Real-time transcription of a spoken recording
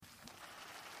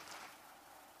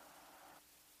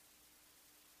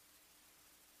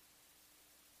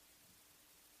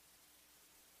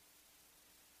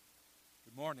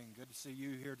morning. Good to see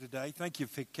you here today. Thank you,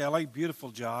 Kelly.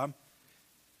 Beautiful job.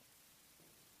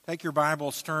 Take your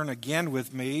Bibles, turn again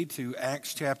with me to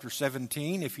Acts chapter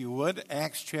 17, if you would.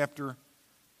 Acts chapter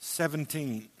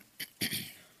 17.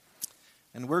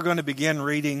 And we're going to begin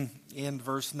reading in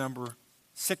verse number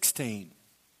 16.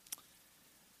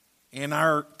 In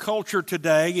our culture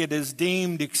today, it is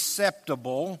deemed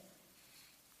acceptable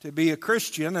to be a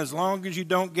Christian as long as you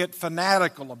don't get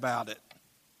fanatical about it.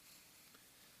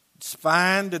 It's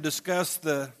fine to discuss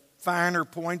the finer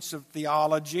points of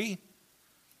theology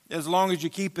as long as you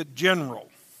keep it general.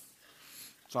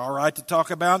 It's all right to talk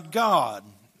about God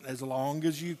as long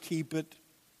as you keep it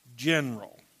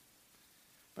general.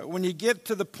 But when you get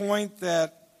to the point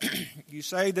that you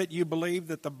say that you believe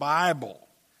that the Bible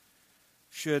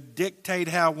should dictate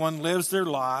how one lives their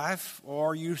life,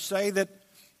 or you say that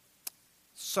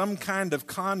some kind of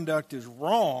conduct is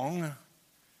wrong,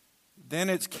 then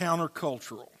it's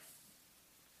countercultural.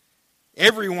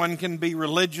 Everyone can be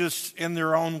religious in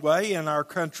their own way in our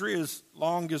country as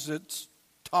long as it's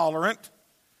tolerant.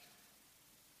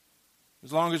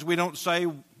 As long as we don't say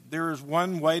there is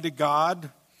one way to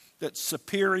God that's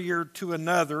superior to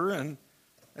another, and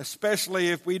especially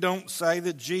if we don't say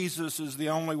that Jesus is the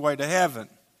only way to heaven.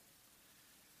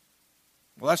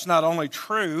 Well, that's not only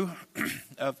true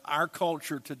of our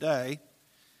culture today.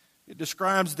 It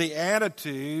describes the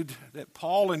attitude that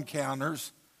Paul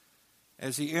encounters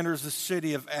as he enters the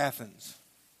city of Athens.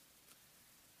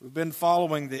 We've been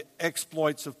following the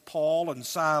exploits of Paul and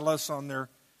Silas on their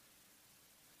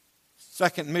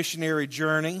second missionary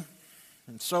journey.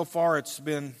 And so far it's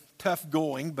been tough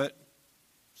going, but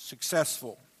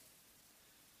successful.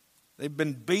 They've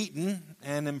been beaten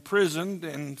and imprisoned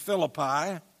in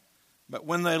Philippi, but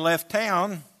when they left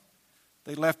town,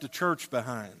 they left a church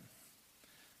behind.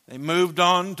 They moved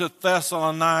on to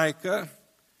Thessalonica,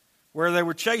 where they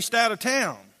were chased out of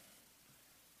town,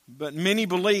 but many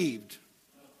believed.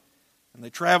 And they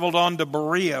traveled on to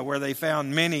Berea, where they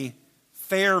found many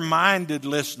fair-minded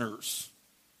listeners.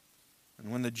 And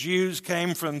when the Jews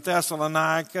came from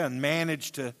Thessalonica and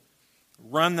managed to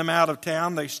run them out of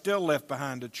town, they still left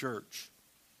behind a church.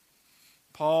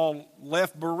 Paul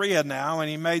left Berea now, and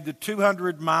he made the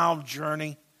 200-mile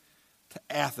journey to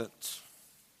Athens.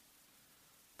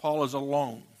 Paul is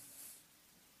alone.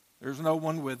 There's no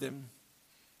one with him.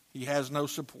 He has no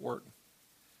support.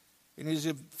 And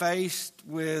he's faced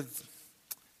with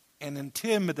an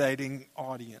intimidating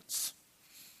audience.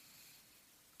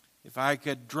 If I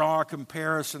could draw a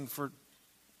comparison for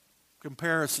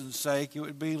comparison's sake, it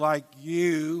would be like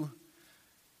you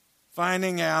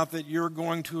finding out that you're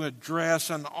going to address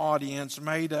an audience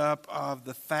made up of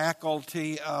the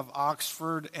faculty of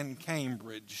Oxford and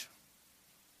Cambridge.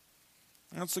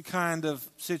 That's the kind of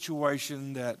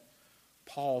situation that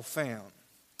Paul found.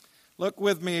 Look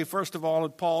with me, first of all,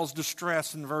 at Paul's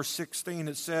distress in verse 16.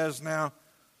 It says, "Now,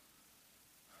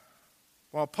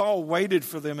 while Paul waited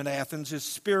for them in Athens, his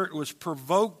spirit was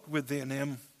provoked within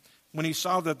him when he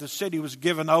saw that the city was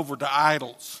given over to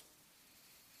idols."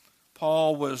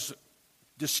 Paul was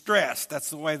distressed.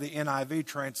 That's the way the NIV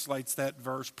translates that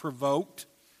verse, provoked.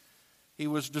 He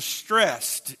was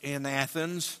distressed in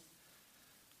Athens.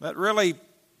 But really,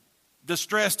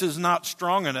 distressed is not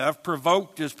strong enough.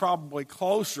 Provoked is probably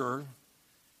closer.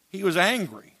 He was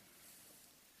angry.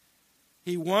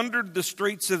 He wandered the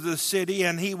streets of the city,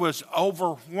 and he was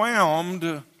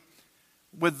overwhelmed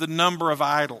with the number of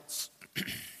idols.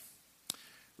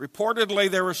 Reportedly,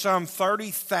 there were some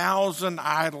 30,000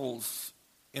 idols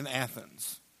in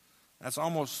Athens. That's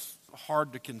almost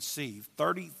hard to conceive.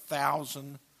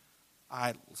 30,000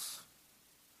 idols.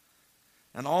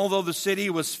 And although the city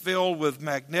was filled with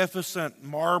magnificent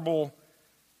marble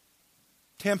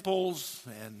temples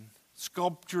and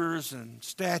sculptures and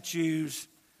statues,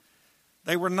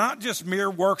 they were not just mere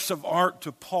works of art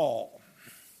to Paul.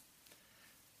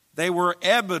 They were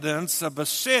evidence of a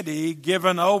city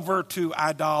given over to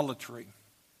idolatry.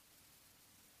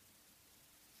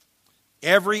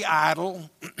 Every idol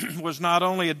was not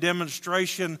only a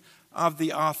demonstration of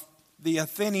the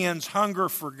Athenians' hunger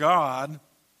for God,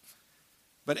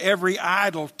 but every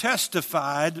idol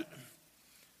testified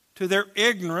to their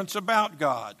ignorance about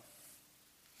God.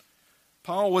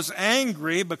 Paul was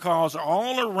angry because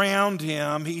all around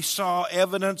him he saw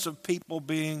evidence of people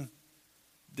being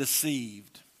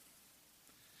deceived.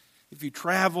 If you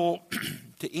travel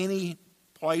to any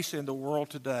place in the world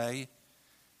today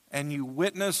and you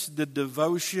witness the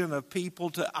devotion of people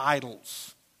to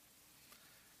idols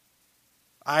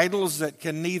that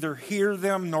can neither hear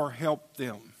them nor help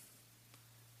them,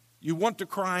 you want to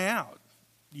cry out.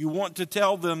 You want to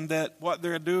tell them that what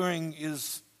they're doing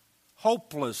is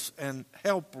hopeless and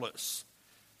helpless.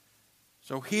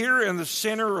 So here in the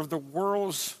center of the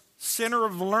world's center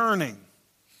of learning,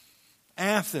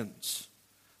 Athens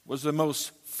was the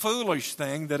most foolish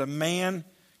thing that a man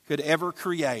could ever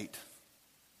create: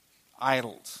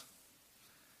 idols.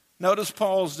 Notice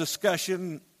Paul's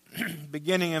discussion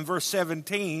beginning in verse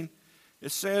 17.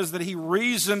 It says that he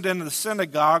reasoned in the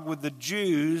synagogue with the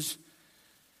Jews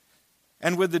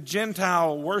and with the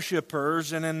Gentile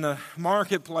worshipers, and in the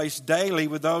marketplace daily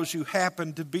with those who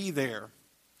happened to be there.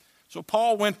 So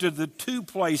Paul went to the two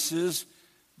places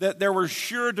that there were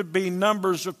sure to be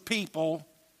numbers of people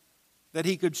that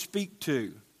he could speak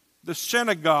to: the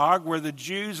synagogue, where the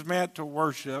Jews met to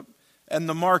worship, and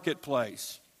the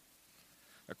marketplace.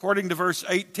 According to verse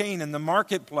 18, in the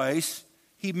marketplace,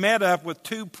 he met up with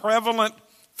two prevalent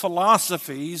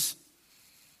philosophies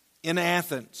in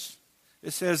Athens.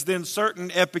 It says, then certain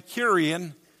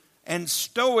Epicurean and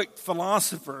Stoic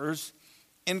philosophers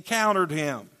encountered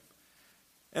him.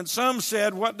 And some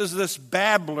said, what does this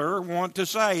babbler want to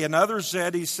say? And others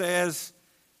said, he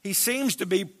seems to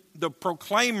be the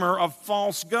proclaimer of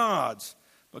false gods,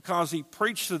 because he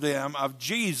preached to them of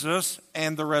Jesus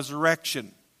and the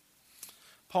resurrection.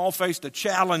 Paul faced a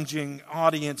challenging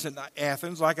audience in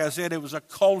Athens. Like I said, it was a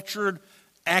cultured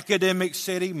academic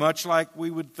city, much like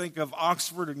we would think of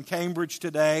Oxford and Cambridge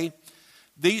today.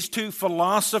 These two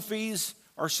philosophies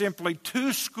are simply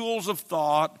two schools of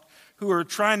thought who are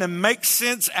trying to make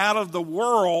sense out of the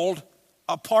world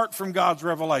apart from God's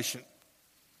revelation.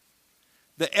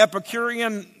 The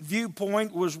Epicurean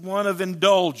viewpoint was one of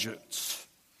indulgence.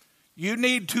 You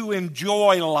need to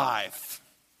enjoy life.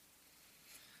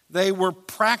 They were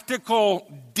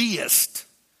practical deists.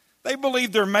 They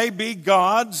believed there may be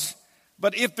gods,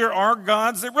 but if there are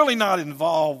gods, they're really not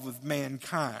involved with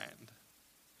mankind.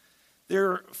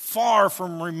 They're far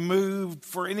from removed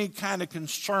for any kind of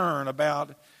concern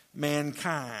about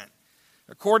mankind.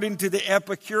 According to the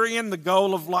Epicurean, the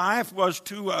goal of life was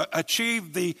to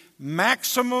achieve the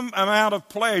maximum amount of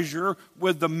pleasure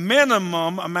with the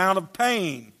minimum amount of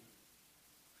pain.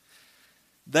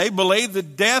 They believe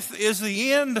that death is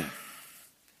the end,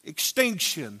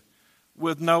 extinction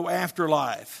with no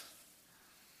afterlife.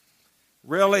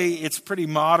 Really, it's pretty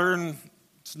modern.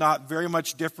 It's not very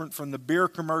much different from the beer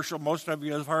commercial most of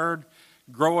you have heard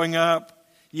growing up.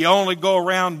 You only go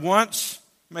around once.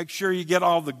 Make sure you get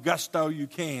all the gusto you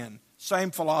can.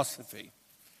 Same philosophy.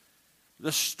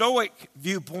 The Stoic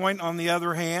viewpoint, on the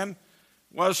other hand,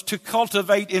 was to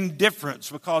cultivate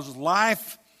indifference, because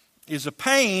life is a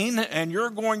pain and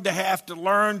you're going to have to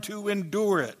learn to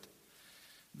endure it.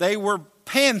 They were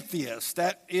pantheists.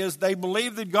 That is, they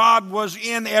believed that God was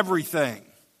in everything.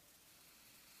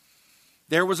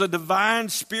 There was a divine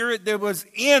spirit that was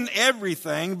in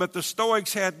everything, but the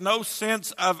Stoics had no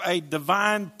sense of a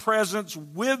divine presence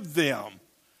with them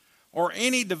or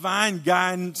any divine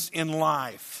guidance in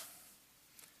life.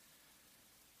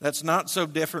 That's not so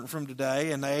different from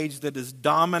today, an age that is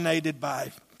dominated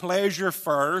by pleasure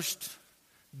first,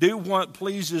 do what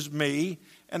pleases me,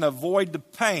 and avoid the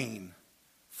pain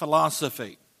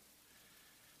philosophy.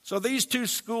 So these two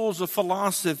schools of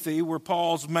philosophy were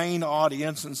Paul's main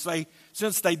audience, and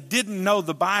since they didn't know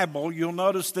the Bible, you'll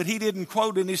notice that he didn't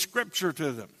quote any scripture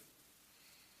to them.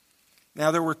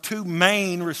 Now, there were two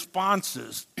main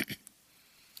responses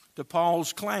to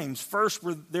Paul's claims. First,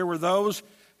 there were those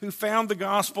who found the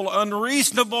gospel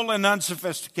unreasonable and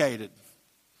unsophisticated,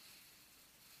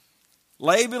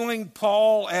 labeling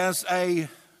Paul as a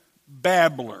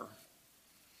babbler.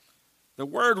 The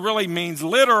word really means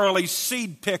literally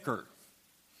seed picker,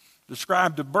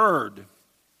 described a bird.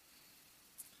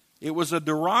 It was a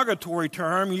derogatory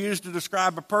term used to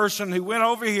describe a person who went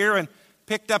over here and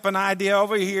picked up an idea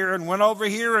over here and went over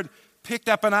here and picked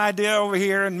up an idea over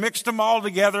here and mixed them all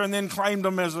together and then claimed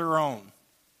them as their own.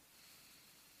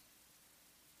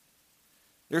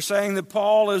 They're saying that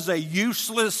Paul is a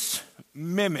useless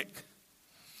mimic,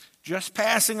 just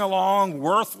passing along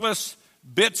worthless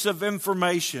bits of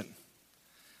information.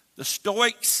 The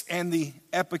Stoics and the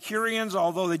Epicureans,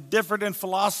 although they differed in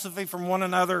philosophy from one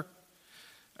another,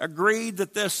 agreed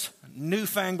that this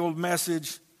newfangled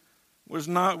message was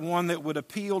not one that would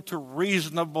appeal to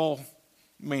reasonable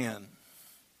men.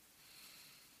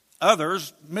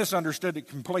 Others misunderstood it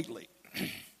completely.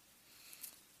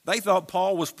 They thought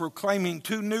Paul was proclaiming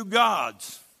two new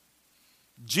gods,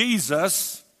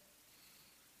 Jesus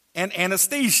and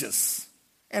Anastasius.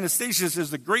 Anastasius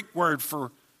is the Greek word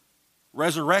for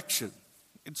resurrection.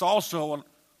 It's also a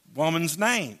woman's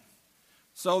name.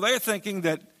 So they're thinking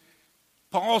that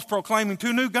Paul's proclaiming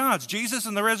two new gods, Jesus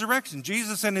and the resurrection,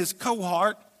 Jesus and his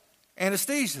cohort,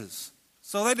 Anastasius.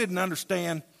 So they didn't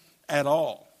understand at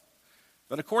all.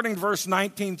 But according to verse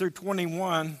 19 through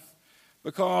 21,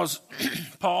 because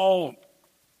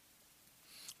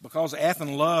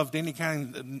Athens loved any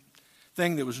kind of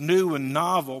thing that was new and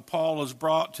novel, Paul is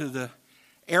brought to the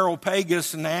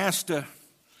Areopagus and asked to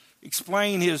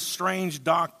explain his strange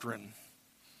doctrine.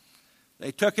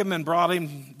 They took him and brought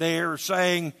him there,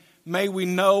 saying, "May we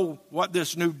know what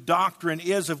this new doctrine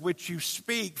is of which you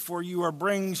speak, for you are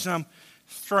bringing some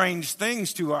strange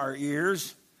things to our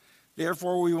ears.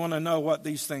 Therefore, we want to know what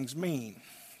these things mean."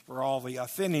 For all the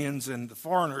Athenians and the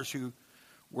foreigners who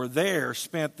were there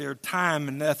spent their time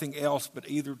in nothing else but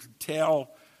either to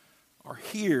tell or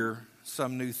hear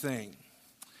some new thing.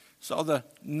 So the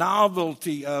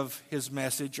novelty of his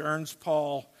message earns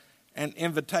Paul an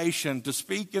invitation to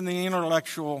speak in the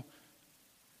intellectual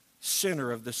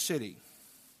center of the city.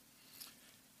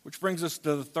 Which brings us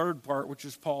to the third part, which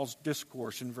is Paul's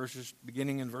discourse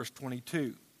beginning in verse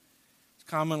 22. It's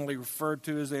commonly referred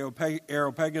to as the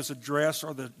Areopagus Address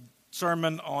or the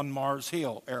Sermon on Mars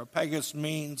Hill. Areopagus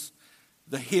means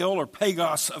the hill or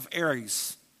Pagos of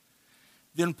Ares.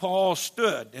 Then Paul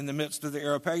stood in the midst of the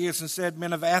Areopagus and said,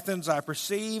 "Men of Athens, I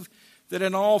perceive that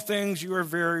in all things you are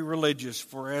very religious.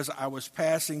 For as I was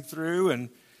passing through and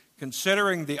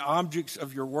considering the objects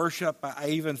of your worship, I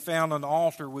even found an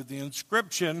altar with the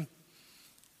inscription,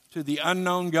 'To the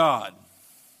unknown God.'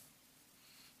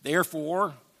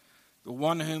 Therefore, the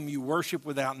one whom you worship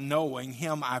without knowing,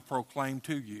 him I proclaim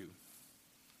to you."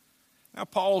 Now,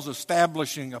 Paul's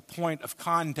establishing a point of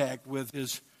contact with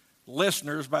his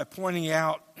listeners by pointing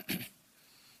out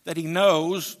that he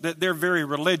knows that they're very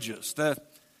religious. The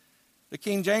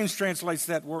King James translates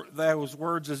those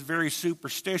words as very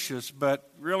superstitious, but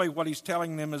really what he's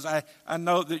telling them is, I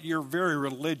know that you're very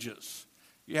religious.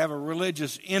 You have a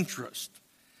religious interest.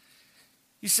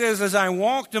 He says, "As I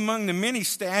walked among the many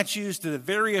statues to the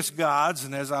various gods,"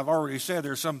 and as I've already said,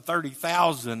 there's some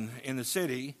 30,000 in the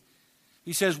city,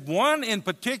 he says, "one in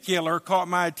particular caught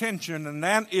my attention, and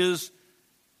that is,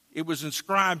 it was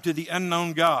inscribed, 'To the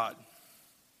unknown God.'"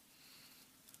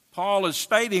 Paul is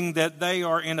stating that they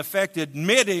are in effect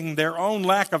admitting their own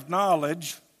lack of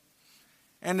knowledge,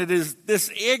 and it is this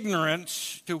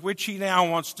ignorance to which he now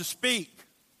wants to speak.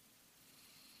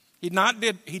 He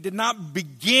did not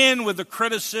begin with a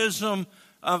criticism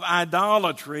of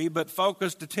idolatry, but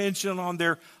focused attention on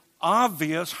their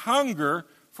obvious hunger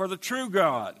for the true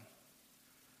God.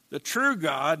 The true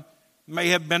God may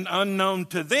have been unknown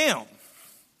to them,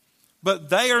 but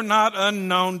they are not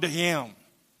unknown to him.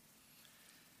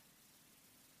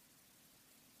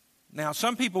 Now,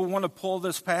 some people want to pull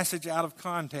this passage out of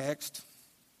context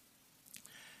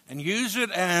and use it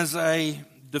as a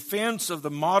defense of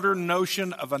the modern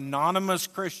notion of anonymous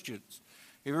Christians.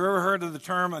 Have you ever heard of the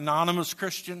term anonymous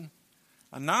Christian?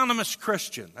 Anonymous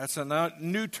Christian, that's a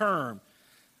new term.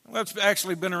 Well, it's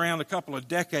actually been around a couple of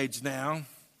decades now.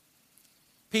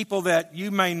 People that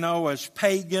you may know as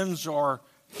pagans or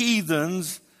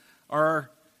heathens were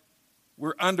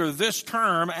under this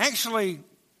term actually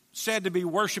said to be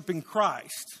worshiping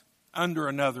Christ under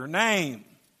another name.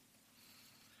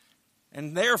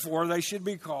 And therefore, they should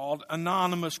be called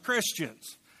anonymous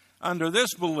Christians. Under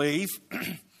this belief,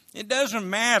 it doesn't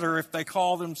matter if they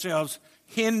call themselves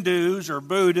Hindus or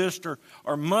Buddhists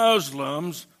or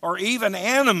Muslims or even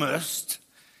animists.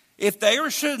 If they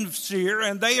are sincere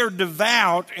and they are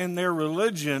devout in their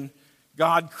religion,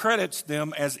 God credits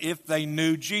them as if they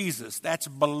knew Jesus. That's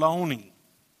baloney.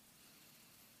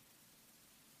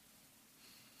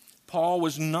 Paul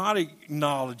was not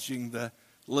acknowledging the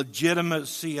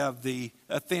legitimacy of the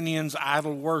Athenians'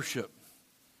 idol worship,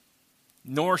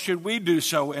 nor should we do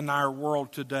so in our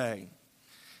world today.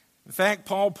 In fact,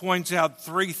 Paul points out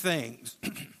three things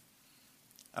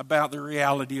about the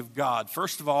reality of God.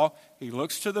 First of all, he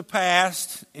looks to the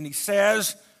past and he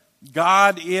says,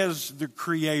 God is the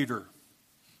creator.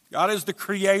 God is the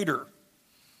creator.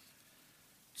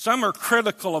 Some are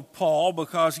critical of Paul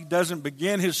because he doesn't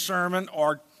begin his sermon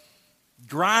or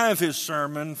drive his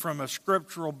sermon from a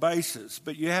scriptural basis.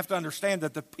 But you have to understand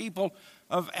that the people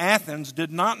of Athens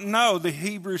did not know the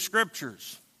Hebrew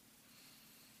scriptures.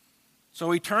 So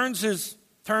he turns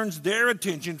their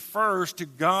attention first to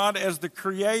God as the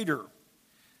creator.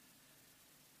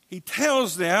 He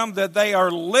tells them that they are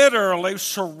literally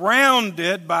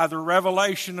surrounded by the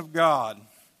revelation of God.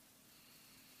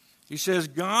 He says,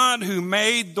 God who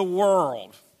made the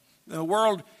world. The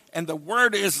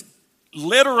word is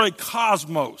literally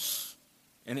cosmos,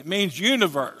 and it means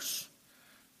universe.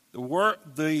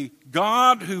 The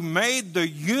God who made the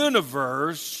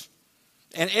universe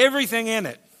and everything in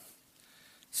it,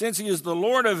 since he is the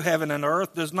Lord of heaven and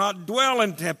earth, does not dwell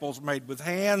in temples made with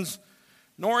hands,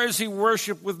 nor is he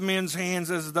worshipped with men's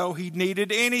hands as though he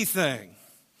needed anything,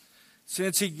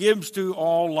 since he gives to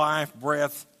all life,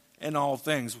 breath, and all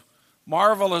things.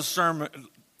 Marvelous sermon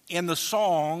in the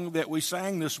song that we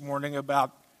sang this morning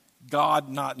about God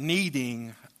not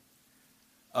needing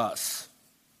us.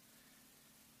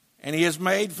 And he has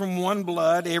made from one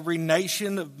blood every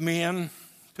nation of men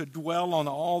to dwell on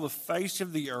all the face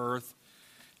of the earth,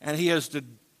 and he has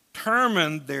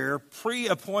determined their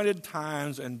pre-appointed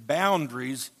times and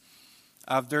boundaries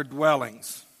of their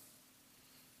dwellings.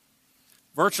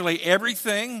 Virtually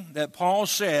everything that Paul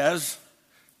says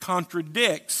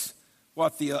contradicts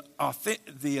what the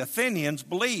Athenians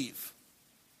believe.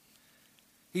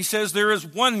 He says there is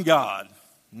one God,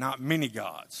 not many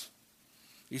gods.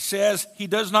 He says he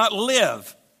does not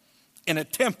live in a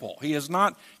temple. He is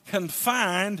not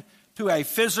confined to a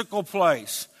physical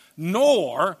place,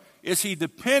 nor is he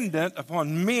dependent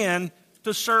upon men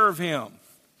to serve him.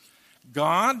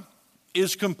 God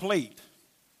is complete.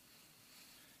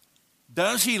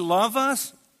 Does he love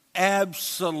us?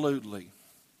 Absolutely.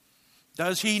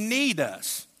 Does he need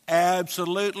us?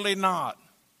 Absolutely not.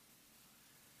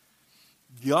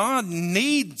 God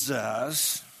needs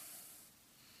us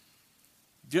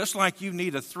just like you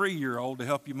need a 3-year-old to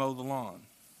help you mow the lawn.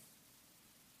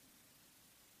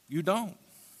 You don't.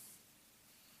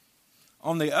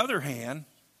 On the other hand,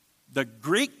 the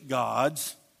Greek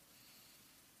gods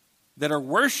that are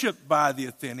worshipped by the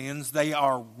Athenians, they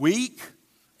are weak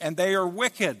and they are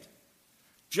wicked,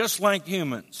 just like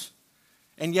humans.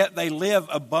 And yet they live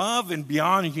above and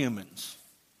beyond humans.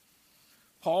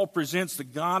 Paul presents the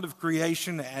God of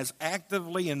creation as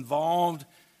actively involved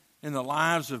in the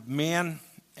lives of men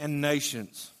and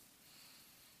nations.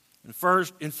 In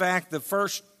fact, the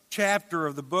first chapter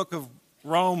of the book of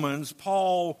Romans,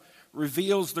 Paul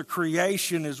reveals the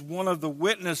creation as one of the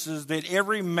witnesses that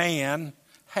every man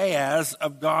has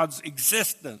of God's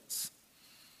existence.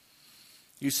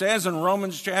 He says in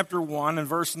Romans chapter 1 and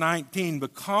verse 19,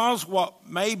 because what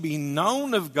may be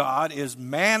known of God is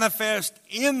manifest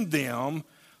in them,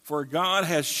 for God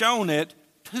has shown it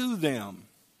to them.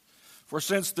 For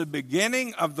since the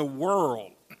beginning of the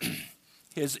world,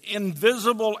 his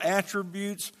invisible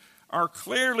attributes are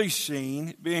clearly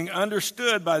seen, being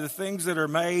understood by the things that are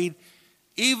made,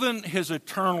 even his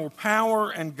eternal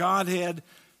power and Godhead,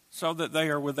 so that they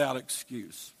are without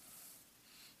excuse.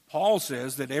 Paul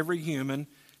says that every human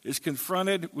is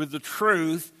confronted with the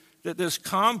truth that this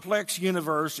complex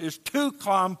universe is too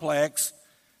complex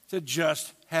to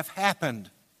just have happened.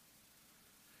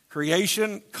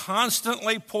 Creation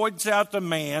constantly points out to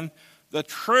man the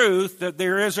truth that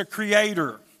there is a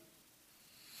creator.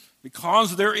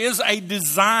 Because there is a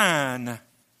design,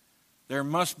 there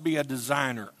must be a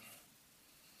designer.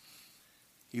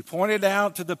 He pointed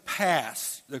out to the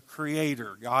past, the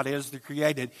creator. God is the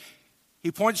created.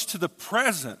 He points to the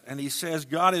present, and he says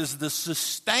God is the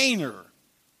sustainer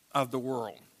of the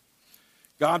world.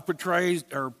 Paul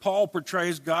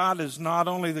portrays God as not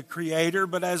only the creator,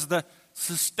 but as the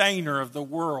sustainer of the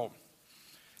world.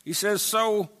 He says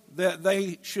so that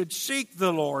they should seek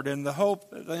the Lord in the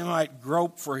hope that they might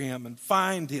grope for him and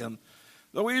find him,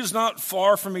 though he is not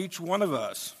far from each one of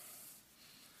us.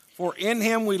 For in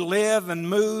him we live and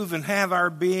move and have our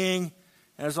being,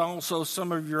 as also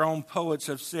some of your own poets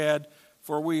have said,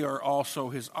 for we are also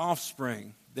his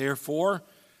offspring. Therefore,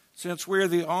 since we are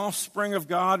the offspring of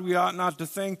God, we ought not to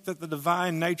think that the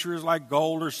divine nature is like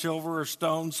gold or silver or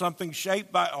stone, something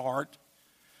shaped by art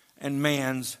and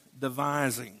man's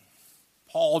devising.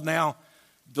 Paul now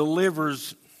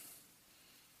delivers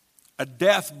a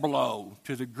death blow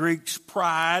to the Greeks'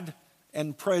 pride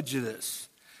and prejudice.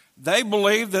 They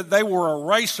believed that they were a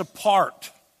race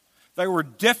apart. They were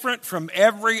different from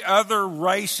every other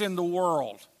race in the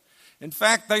world. In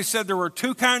fact, they said there were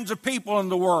two kinds of people in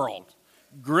the world,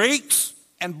 Greeks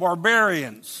and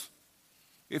barbarians.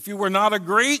 If you were not a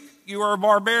Greek, you were a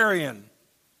barbarian.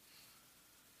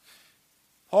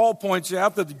 Paul points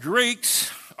out that the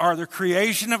Greeks are the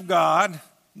creation of God,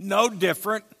 no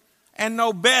different and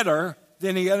no better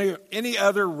than any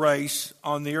other race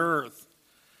on the earth.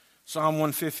 Psalm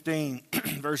 115,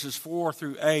 verses 4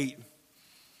 through 8.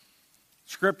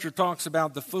 Scripture talks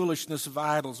about the foolishness of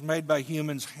idols made by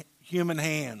human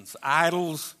hands.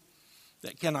 Idols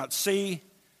that cannot see,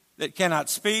 that cannot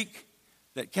speak,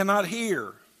 that cannot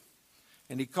hear.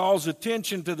 And he calls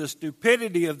attention to the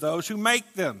stupidity of those who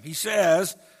make them. He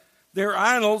says, their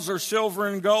idols are silver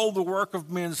and gold, the work of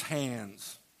men's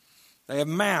hands. They have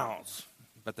mouths,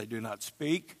 but they do not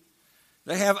speak.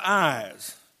 They have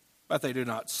eyes, but they do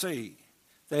not see.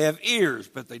 They have ears,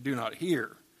 but they do not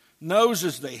hear.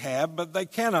 Noses they have, but they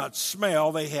cannot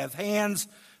smell. They have hands,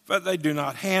 but they do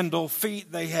not handle.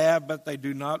 Feet they have, but they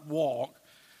do not walk.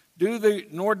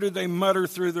 Nor do they mutter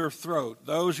through their throat.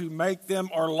 Those who make them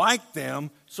are like them,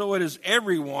 so it is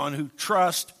everyone who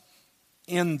trusts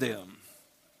in them.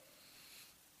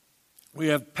 We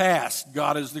have past,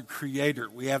 God is the creator.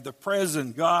 We have the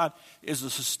present, God is the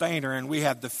sustainer. And we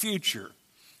have the future,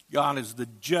 God is the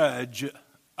judge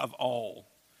of all.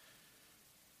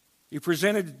 He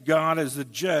presented God as the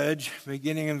judge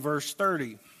beginning in verse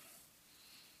 30.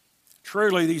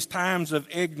 Truly, these times of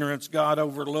ignorance God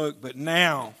overlooked, but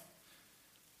now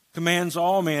commands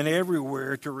all men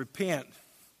everywhere to repent,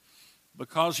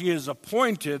 because he has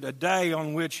appointed a day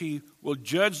on which he will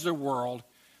judge the world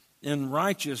in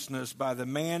righteousness by the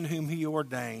man whom he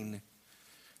ordained.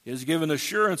 He has given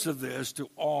assurance of this to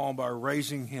all by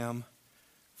raising him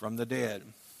from the dead.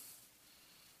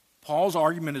 Paul's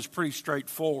argument is pretty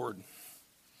straightforward.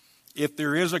 If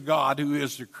there is a God who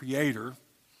is the creator,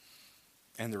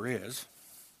 and there is,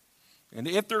 and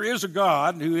if there is a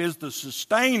God who is the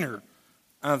sustainer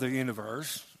of the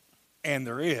universe, and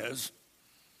there is,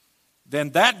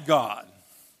 then that God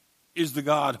is the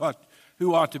God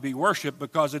who ought to be worshiped,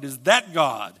 because it is that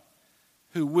God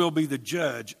who will be the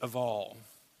judge of all.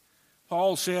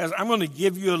 Paul says, I'm going to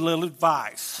give you a little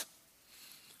advice.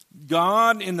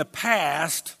 God in the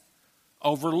past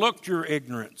overlooked your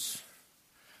ignorance,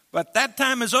 but that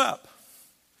time is up.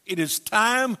 It is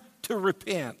time to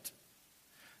repent.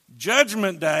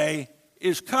 Judgment Day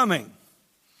is coming,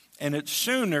 and it's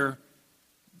sooner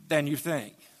than you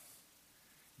think.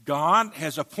 God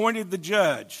has appointed the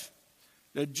judge.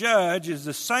 The judge is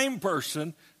the same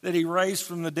person that he raised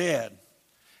from the dead.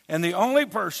 And the only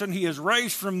person he has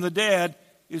raised from the dead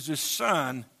is his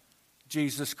Son,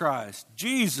 Jesus Christ.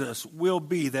 Jesus will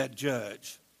be that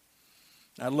judge.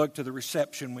 Now look to the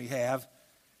reception we have.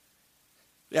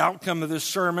 The outcome of this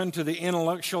sermon to the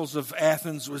intellectuals of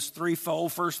Athens was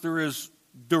threefold. First, there is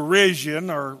derision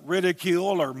or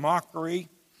ridicule or mockery.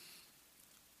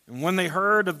 And when they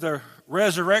heard of the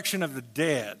resurrection of the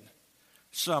dead,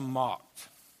 some mocked.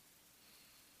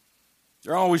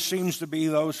 There always seems to be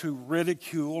those who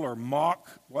ridicule or mock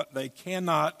what they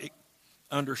cannot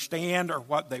understand or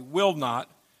what they will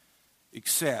not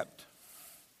accept.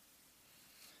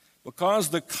 Because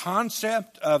the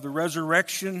concept of the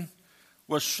resurrection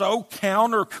was so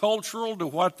countercultural to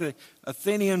what the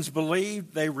Athenians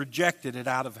believed, they rejected it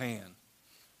out of hand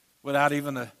without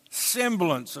even a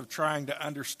semblance of trying to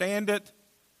understand it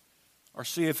or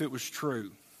see if it was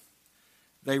true.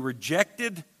 They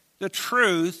rejected the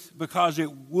truth because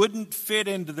it wouldn't fit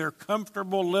into their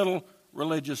comfortable little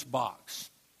religious box.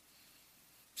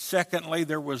 Secondly,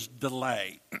 there was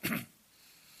delay.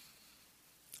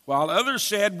 While others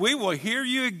said, we will hear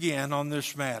you again on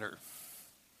this matter,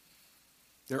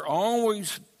 there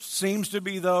always seems to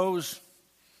be those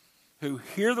who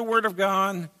hear the word of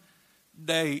God,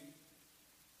 they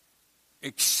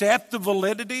accept the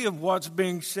validity of what's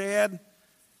being said,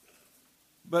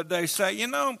 but they say,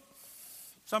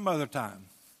 some other time.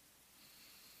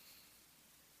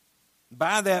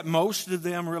 By that, most of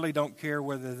them really don't care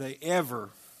whether they ever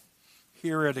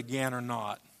hear it again or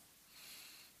not.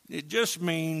 It just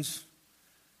means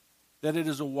that it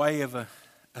is a way of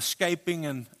escaping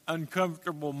an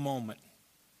uncomfortable moment.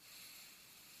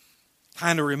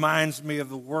 Kind of reminds me of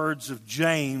the words of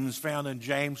James found in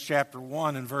James chapter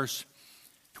 1 and verse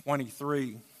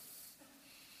 23.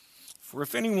 For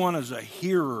if anyone is a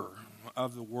hearer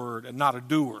of the word and not a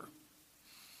doer,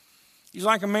 he's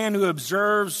like a man who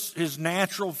observes his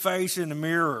natural face in a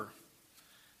mirror.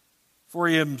 For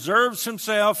he observes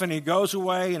himself and he goes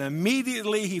away, and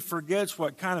immediately he forgets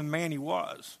what kind of man he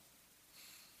was.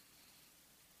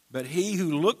 But he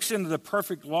who looks into the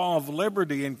perfect law of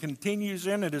liberty and continues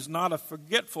in it is not a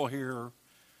forgetful hearer,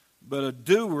 but a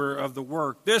doer of the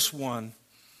work. This one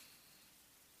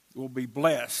will be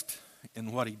blessed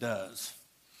in what he does.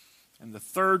 And the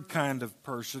third kind of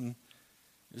person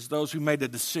is those who made a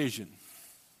decision.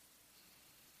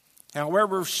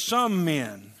 However, some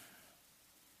men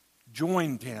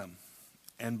joined him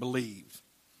and believed.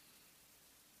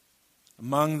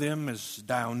 Among them is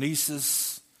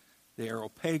Dionysius the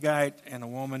Areopagite and a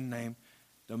woman named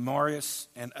Damaris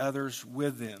and others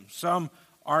with them. Some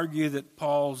argue that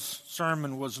Paul's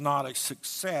sermon was not a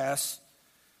success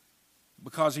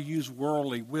because he used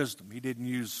worldly wisdom. He didn't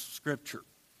use Scripture.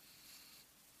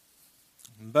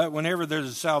 But whenever there's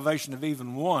a salvation of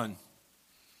even one,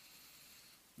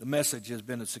 the message has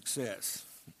been a success.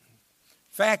 In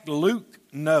fact, Luke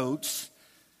notes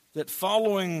that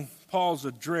following Paul's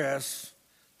address,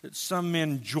 that some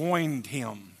men joined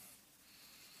him.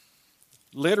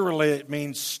 Literally, it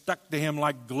means stuck to him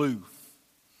like glue.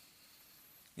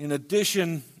 In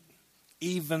addition,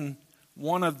 even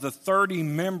one of the 30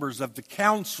 members of the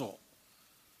council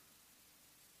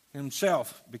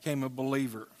himself became a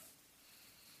believer.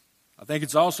 I think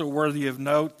it's also worthy of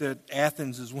note that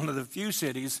Athens is one of the few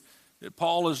cities that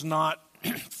Paul is not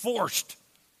forced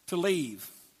to leave.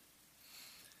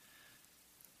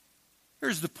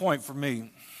 Here's the point for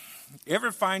me.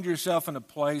 Ever find yourself in a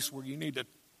place where you need to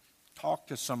talk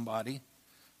to somebody,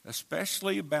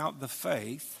 especially about the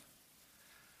faith,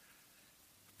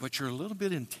 but you're a little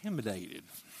bit intimidated?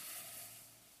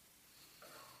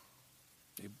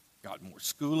 They've got more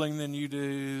schooling than you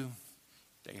do.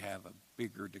 They have a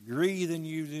bigger degree than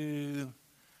you do.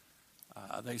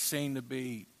 They seem to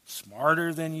be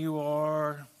smarter than you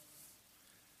are.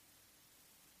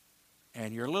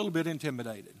 And you're a little bit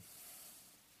intimidated.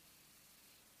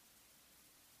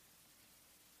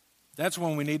 That's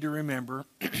when we need to remember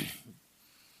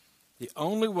the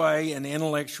only way an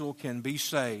intellectual can be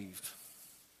saved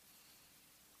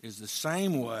is the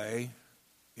same way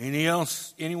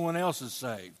anyone else is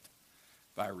saved,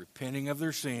 by repenting of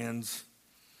their sins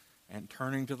and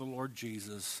turning to the Lord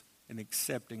Jesus and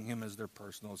accepting Him as their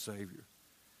personal Savior.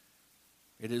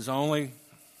 It is only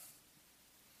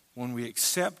when we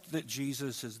accept that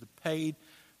Jesus has paid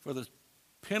for the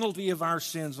penalty of our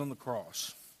sins on the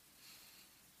cross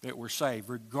that we're saved,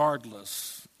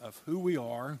 regardless of who we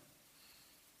are,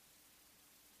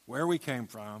 where we came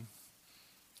from,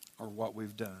 or what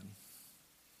we've done.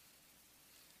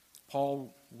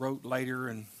 Paul wrote later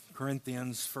in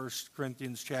Corinthians, 1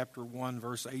 Corinthians chapter 1,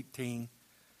 verse 18,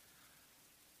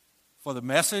 "For the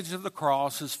message of the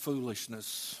cross is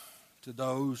foolishness to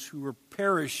those who are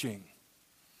perishing,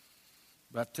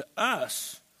 but to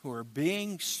us who are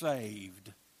being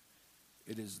saved,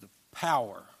 it is the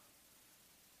power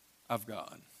of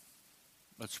God."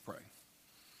 Let's pray.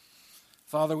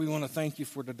 Father, we want to thank you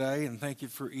for today and thank you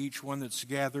for each one that's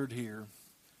gathered here.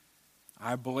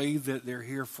 I believe that they're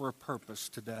here for a purpose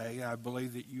today. I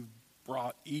believe that you've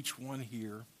brought each one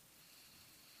here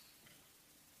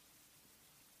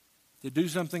to do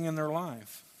something in their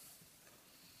life.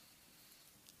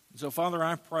 So, Father,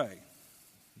 I pray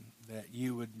that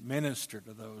you would minister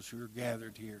to those who are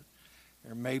gathered here.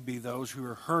 There may be those who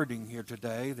are hurting here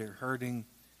today. They're hurting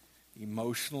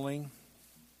emotionally,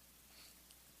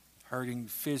 hurting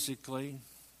physically.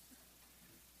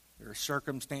 There are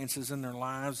circumstances in their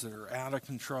lives that are out of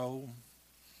control,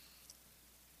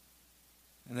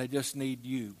 and they just need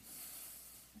you.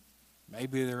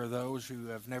 Maybe there are those who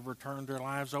have never turned their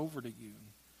lives over to you,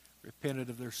 repented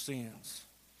of their sins.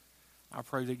 I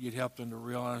pray that you'd help them to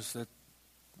realize that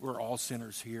we're all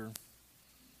sinners here.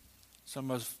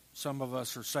 Some of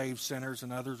us are saved sinners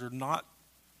and others are not,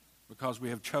 because we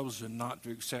have chosen not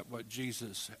to accept what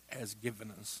Jesus has given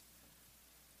us.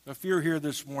 If you're here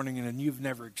this morning and you've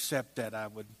never accepted that, I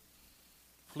would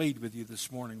plead with you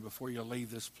this morning before you leave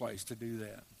this place to do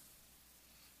that.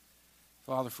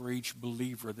 Father, for each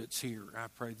believer that's here, I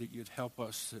pray that you'd help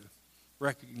us to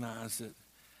recognize that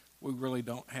we really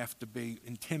don't have to be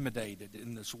intimidated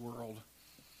in this world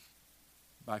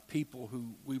by people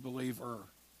who we believe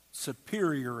are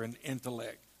superior in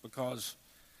intellect, because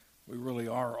we really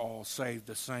are all saved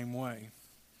the same way,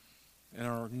 and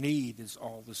our need is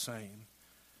all the same.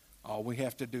 All we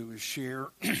have to do is share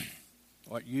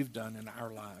what you've done in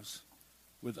our lives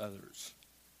with others.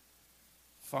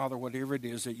 Father, whatever it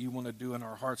is that you want to do in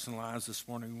our hearts and lives this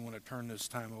morning, we want to turn this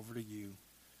time over to you.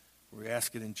 We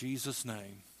ask it in Jesus'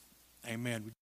 name. Amen.